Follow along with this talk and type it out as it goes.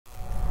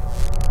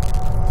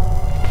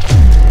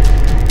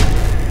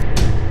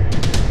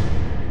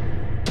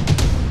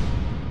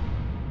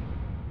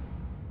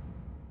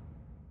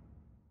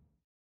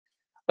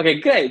Okay,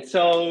 great.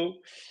 So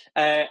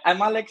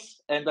I'm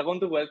Alex, and I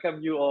want to welcome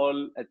you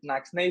all at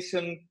Nuxt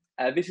Nation.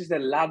 This is the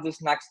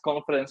largest Nuxt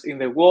conference in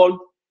the world.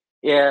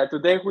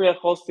 Today we are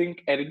hosting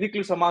a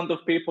ridiculous amount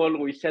of people.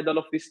 We had all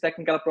of these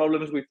technical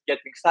problems with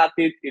getting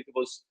started. It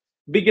was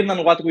bigger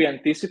than what we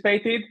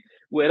anticipated.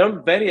 We're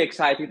all very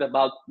excited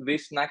about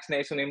this Nuxt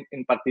Nation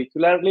in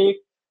particularly.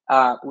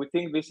 We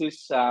think this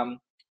is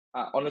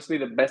honestly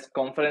the best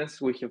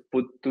conference we have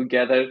put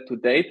together to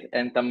date,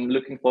 and I'm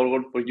looking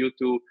forward for you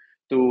to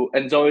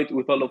enjoy it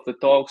with all of the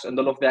talks and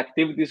all of the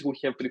activities we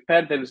have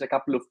prepared. There is a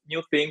couple of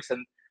new things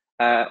and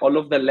all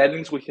of the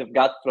learnings we have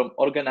got from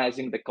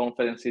organizing the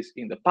conferences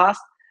in the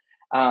past.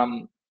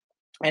 And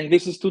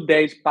this is 2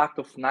 days packed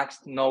of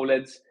Nuxt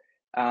knowledge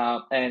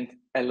and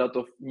a lot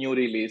of new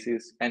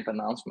releases and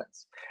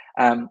announcements.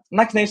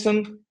 Nuxt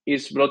Nation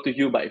is brought to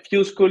you by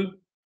Vue School.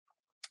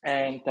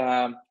 And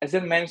as I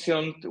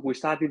mentioned, we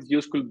started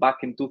Vue School back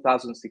in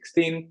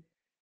 2016.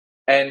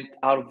 And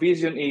our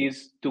vision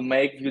is to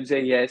make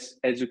Vue.js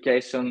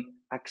education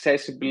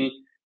accessible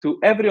to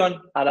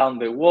everyone around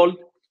the world.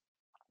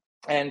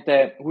 And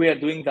we are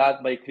doing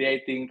that by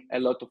creating a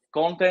lot of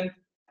content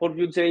for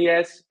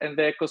Vue.js and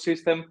the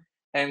ecosystem,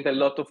 and a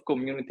lot of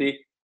community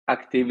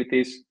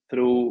activities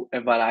through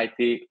a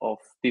variety of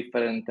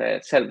different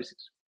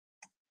services.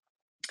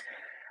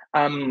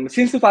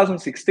 Since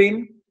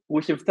 2016,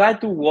 we have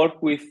tried to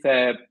work with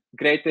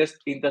greatest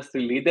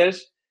industry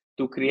leaders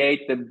to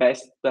create the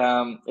best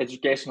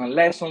educational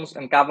lessons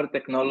and cover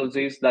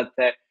technologies that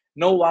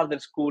no other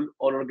school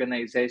or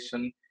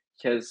organization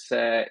has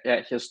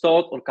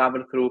taught or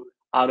covered through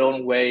our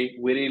own way.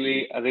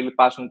 We are really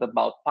passionate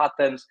about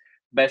patterns,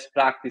 best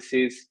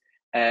practices,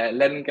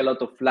 learning a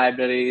lot of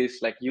libraries,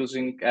 like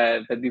using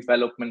the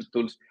development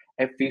tools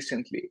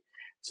efficiently.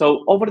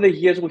 So over the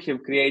years, we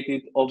have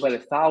created over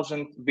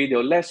 1,000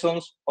 video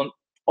lessons on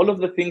all of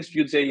the things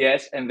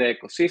Vue.js and the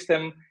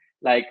ecosystem,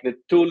 like the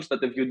tools that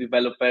the Vue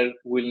developer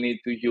will need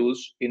to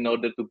use in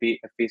order to be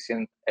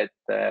efficient at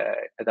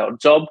our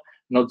job,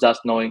 not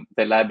just knowing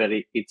the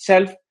library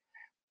itself.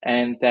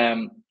 And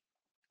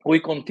we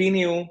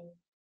continue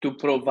to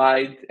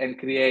provide and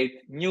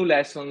create new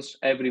lessons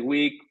every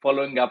week,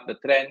 following up the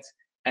trends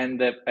and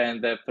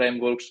the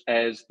frameworks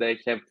as they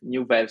have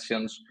new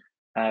versions,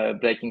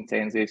 breaking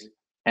changes,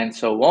 and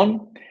so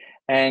on.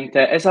 And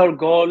as our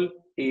goal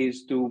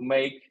is to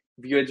make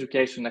Vue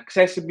education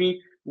accessible,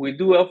 we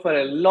do offer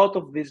a lot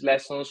of these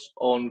lessons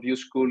on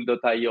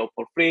vueschool.io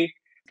for free.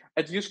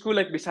 At Vue School,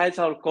 like besides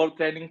our core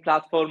training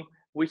platform,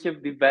 we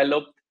have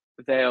developed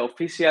the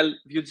official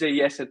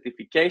Vue.js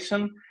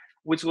certification,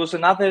 which was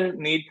another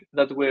need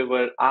that we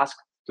were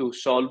asked to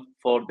solve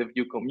for the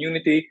Vue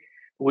community.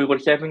 We were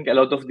having a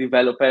lot of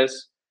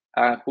developers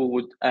who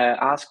would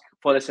ask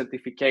for a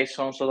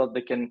certification so that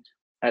they can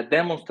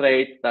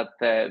demonstrate that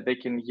they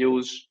can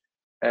use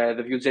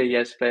the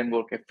Vue.js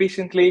framework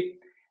efficiently.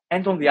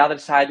 And on the other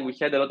side, we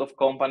had a lot of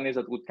companies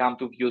that would come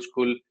to Vue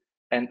School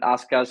and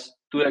ask us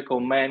to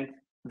recommend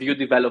Vue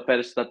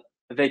developers that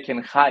they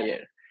can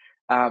hire.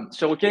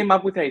 So we came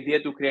up with the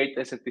idea to create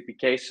a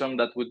certification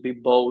that would be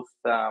both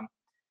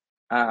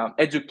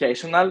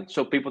educational,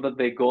 so people that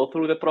they go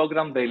through the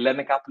program, they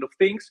learn a couple of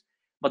things,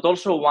 but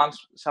also once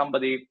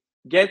somebody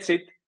gets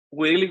it,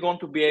 we're really going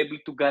to be able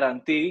to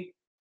guarantee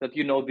that,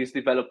 this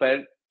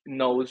developer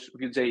knows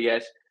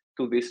Vue.js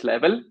to this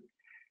level.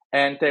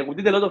 And we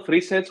did a lot of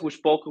research. We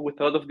spoke with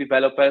a lot of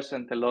developers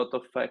and a lot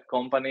of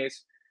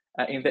companies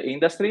in the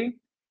industry.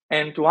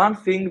 And one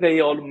thing they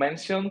all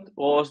mentioned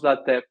was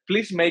that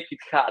please make it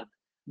hard.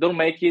 Don't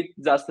make it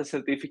just a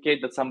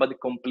certificate that somebody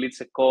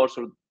completes a course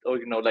or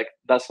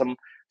does some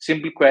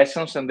simple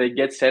questions and they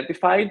get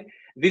certified.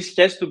 This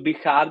has to be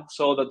hard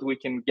so that we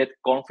can get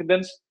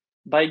confidence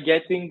by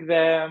getting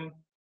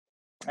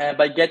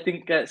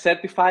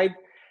certified.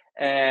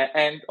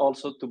 And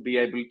also to be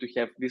able to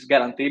have this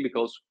guarantee,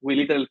 because we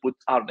literally put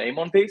our name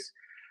on this.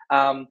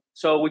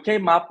 So we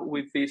came up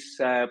with this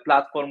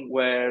platform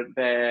where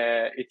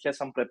it has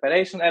some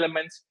preparation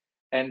elements,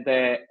 and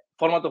the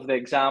format of the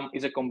exam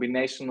is a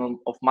combination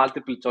of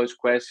multiple choice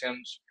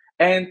questions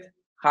and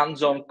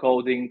hands-on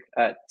coding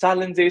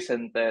challenges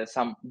and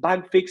some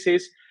bug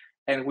fixes.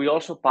 And we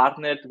also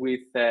partnered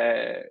with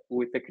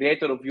the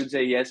creator of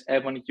Vue.js,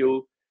 Evan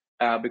Yu,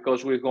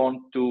 because we're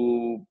going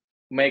to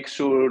make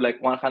sure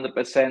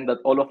 100% that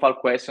all of our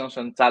questions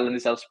and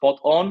challenges are spot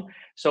on.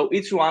 So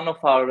each one of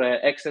our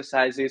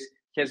exercises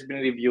has been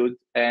reviewed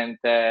and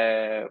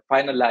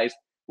finalized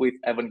with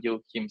Evan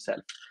Yu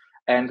himself.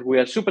 And we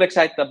are super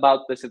excited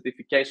about the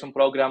certification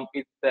program.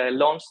 It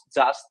launched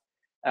just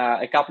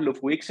a couple of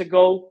weeks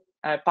ago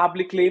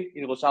publicly.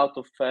 It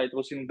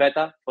was in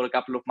beta for a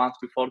couple of months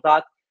before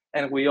that.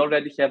 And we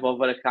already have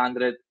over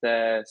 100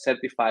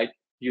 certified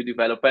Vue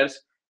developers.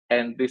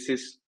 And this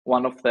is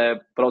one of the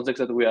projects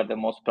that we are the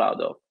most proud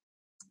of.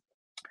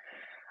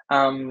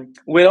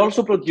 We're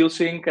also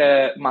producing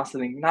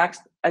Mastering Nuxt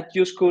at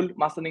Vue School.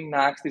 Mastering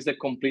Nuxt is a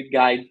complete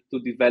guide to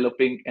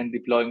developing and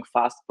deploying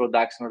fast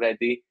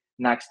production-ready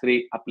Nuxt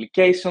 3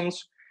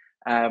 applications.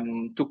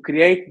 To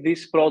create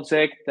this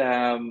project,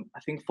 I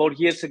think 4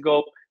 years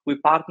ago, we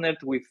partnered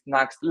with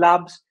Nuxt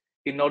Labs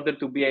in order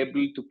to be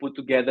able to put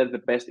together the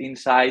best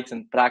insights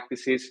and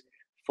practices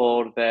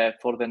for the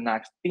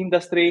Nuxt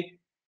industry.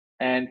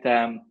 And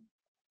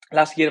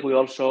last year, we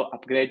also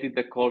upgraded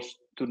the course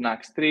to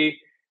Nuxt 3,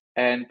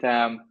 and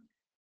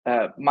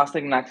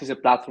Mastering Nuxt is a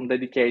platform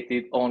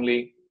dedicated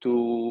only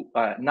to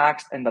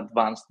Nuxt and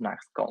advanced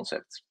Nuxt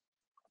concepts.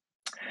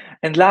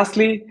 And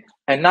lastly,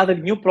 another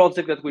new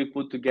project that we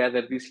put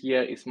together this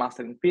year is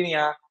Mastering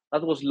Pinia,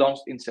 that was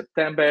launched in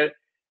September.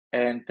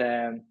 And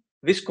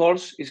this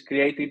course is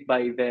created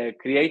by the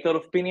creator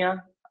of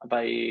Pinia,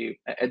 by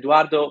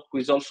Eduardo, who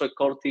is also a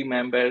core team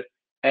member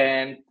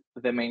and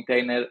the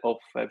maintainer of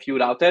Vue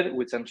Router,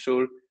 which I'm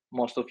sure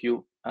most of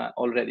you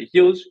already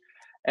use.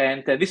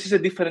 And this is a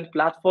different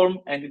platform,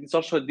 and it's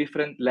also a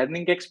different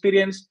learning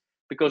experience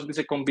because it's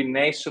a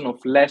combination of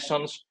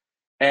lessons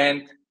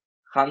and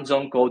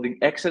hands-on coding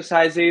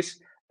exercises.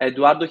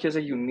 Eduardo has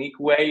a unique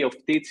way of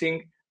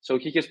teaching, so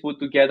he has put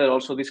together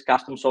also this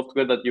custom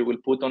software that you will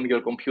put on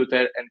your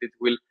computer, and it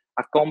will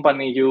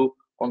accompany you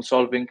on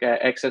solving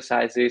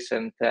exercises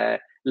and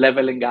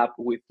leveling up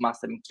with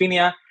Mastering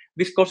Pinia.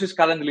 This course is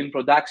currently in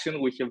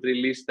production. We have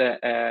released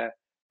a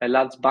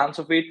large bunch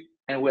of it,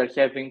 and we are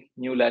having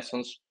new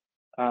lessons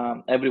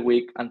every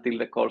week until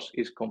the course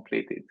is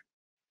completed.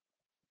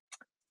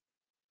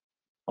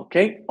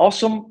 Okay,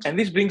 awesome. And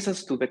this brings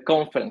us to the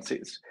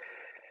conferences.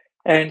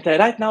 And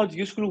right now at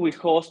Vue School, we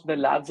host the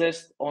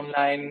largest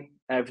online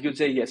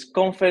Vue.js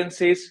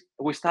conferences.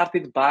 We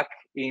started back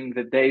in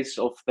the days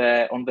of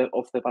the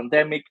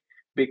pandemic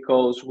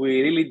because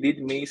we really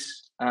did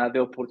miss the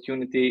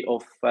opportunity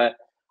of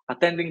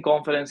attending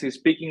conferences,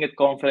 speaking at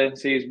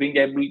conferences, being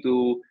able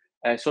to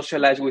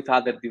socialize with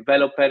other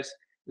developers,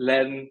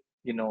 learn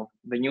the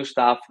new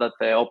stuff that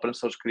the open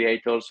source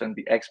creators and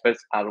the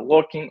experts are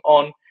working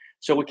on.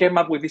 So we came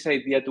up with this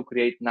idea to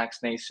create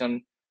Nuxt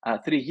Nation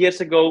 3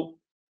 years ago,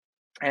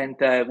 and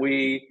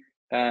we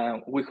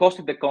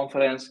hosted the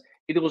conference.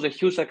 It was a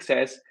huge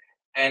success,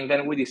 and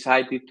then we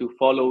decided to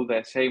follow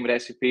the same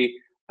recipe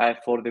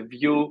for the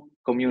Vue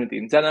community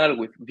in general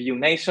with Vue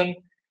Nation,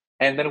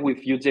 and then with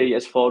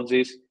Vue.js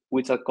Forges,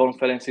 which are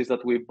conferences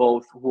that we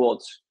both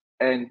watch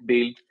and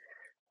build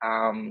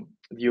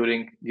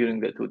during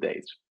the 2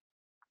 days.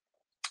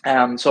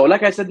 So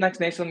like I said, Nuxt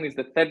Nation is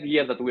the 3rd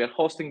year that we are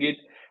hosting it,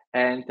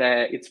 and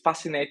it's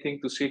fascinating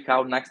to see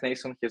how Nuxt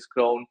Nation has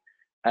grown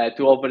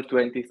to over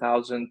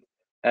 20,000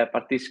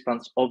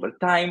 participants over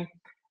time.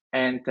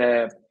 And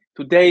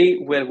today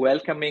we're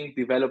welcoming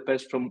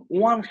developers from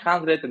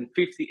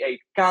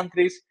 158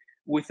 countries,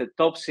 with the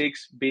top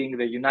 6 being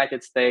the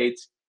United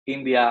States,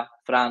 India,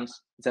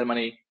 France,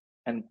 Germany,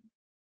 and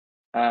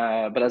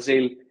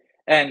Brazil,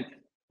 and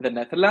the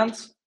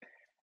Netherlands.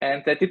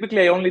 And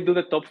typically I only do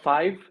the top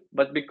 5,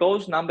 but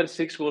because number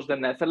 6 was the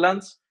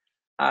Netherlands,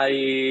 I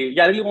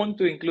really want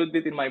to include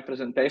it in my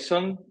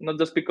presentation, not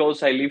just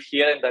because I live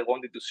here and I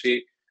wanted to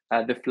see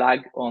the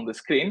flag on the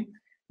screen,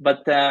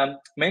 but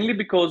mainly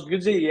because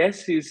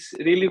Vue.js is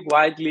really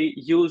widely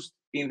used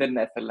in the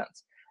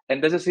Netherlands.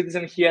 And as a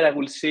citizen here, I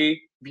will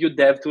see Vue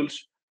DevTools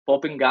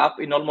popping up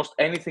in almost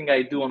anything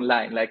I do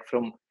online, like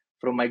from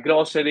my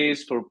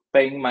groceries, for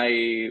paying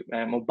my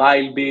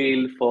mobile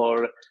bill,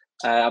 for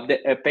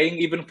paying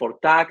even for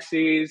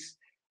taxis.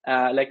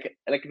 Like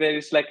there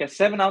is like a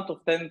 7 out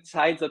of 10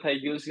 sites that I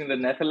use in the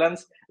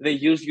Netherlands, they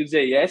use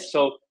Vue.js,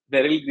 so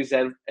they really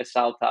deserve a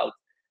shout out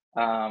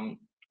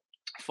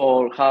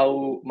for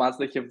how much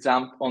they have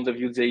jumped on the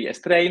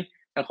Vue.js train,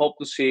 and hope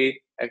to see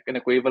an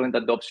equivalent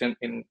adoption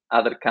in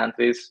other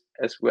countries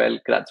as well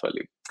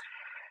gradually.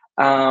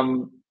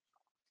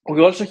 We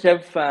also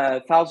have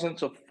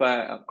thousands of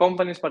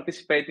companies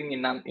participating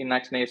in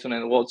Nuxt Nation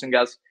and watching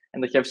us,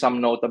 and they have some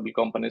notable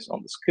companies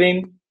on the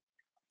screen.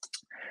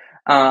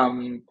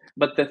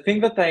 But the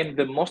thing that I'm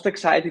the most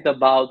excited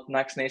about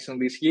Nuxt Nation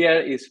this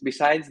year is,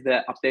 besides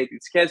the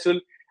updated schedule,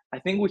 I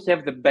think we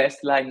have the best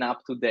lineup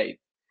to date.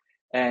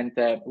 And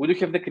we do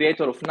have the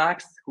creator of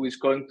Nuxt, who is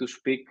going to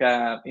speak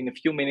in a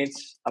few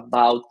minutes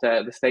about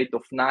the state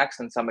of Nuxt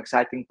and some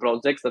exciting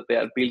projects that they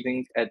are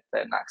building at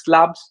Nuxt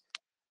Labs.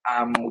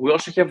 We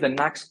also have the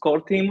Nuxt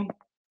core team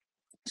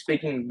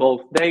speaking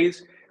both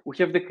days. We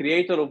have the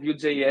creator of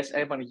Vue.js,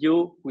 Evan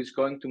Yu, who is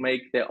going to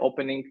make the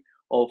opening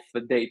of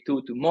day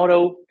 2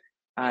 tomorrow.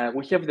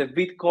 We have the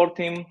Vite core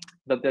team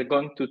that they're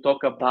going to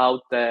talk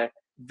about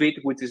Vite,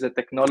 which is a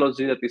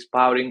technology that is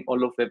powering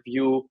all of the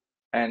Vue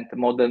and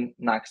modern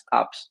Nuxt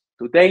apps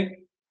today.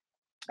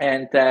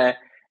 And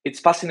it's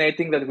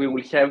fascinating that we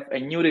will have a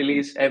new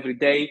release every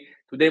day.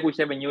 Today we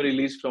have a new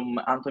release from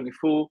Anthony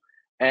Fu,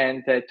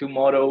 and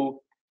tomorrow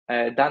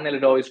Daniel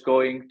Roy is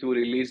going to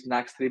release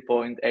Nuxt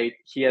 3.8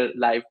 here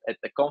live at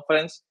the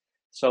conference.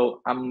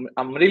 So I'm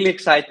really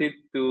excited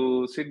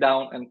to sit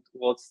down and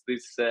watch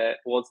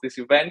this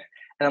event,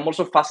 and I'm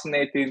also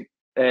fascinated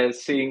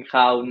seeing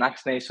how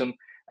Nuxt Nation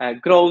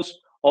grows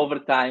over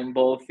time,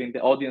 both in the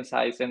audience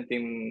size and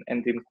in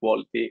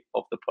quality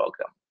of the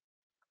program.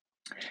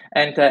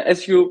 And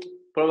as you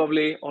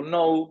probably all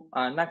know,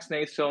 Nuxt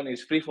Nation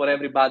is free for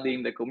everybody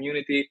in the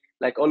community,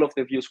 like all of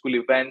the Vue School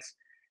events.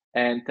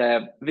 And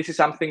this is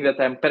something that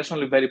I'm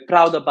personally very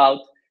proud about,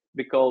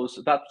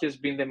 because that has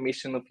been the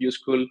mission of Vue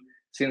School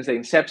since the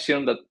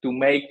inception, that to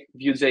make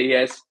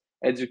Vue.js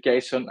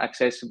education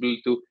accessible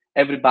to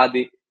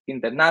everybody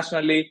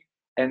internationally.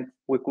 And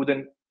we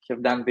couldn't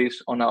have done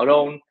this on our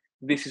own.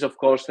 This is, of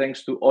course,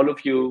 thanks to all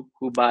of you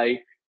who buy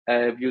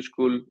Vue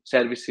School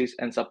services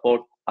and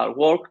support our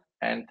work.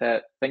 And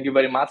thank you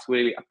very much. We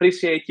really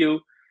appreciate you.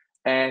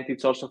 And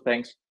it's also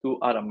thanks to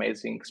our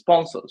amazing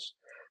sponsors.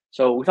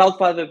 So without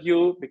further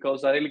ado,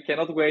 because I really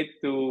cannot wait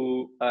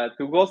to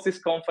watch this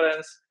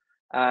conference,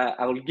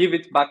 I will give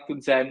it back to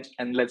Jen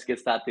and let's get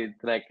started.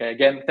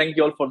 Again, thank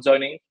you all for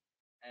joining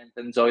and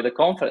enjoy the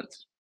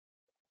conference.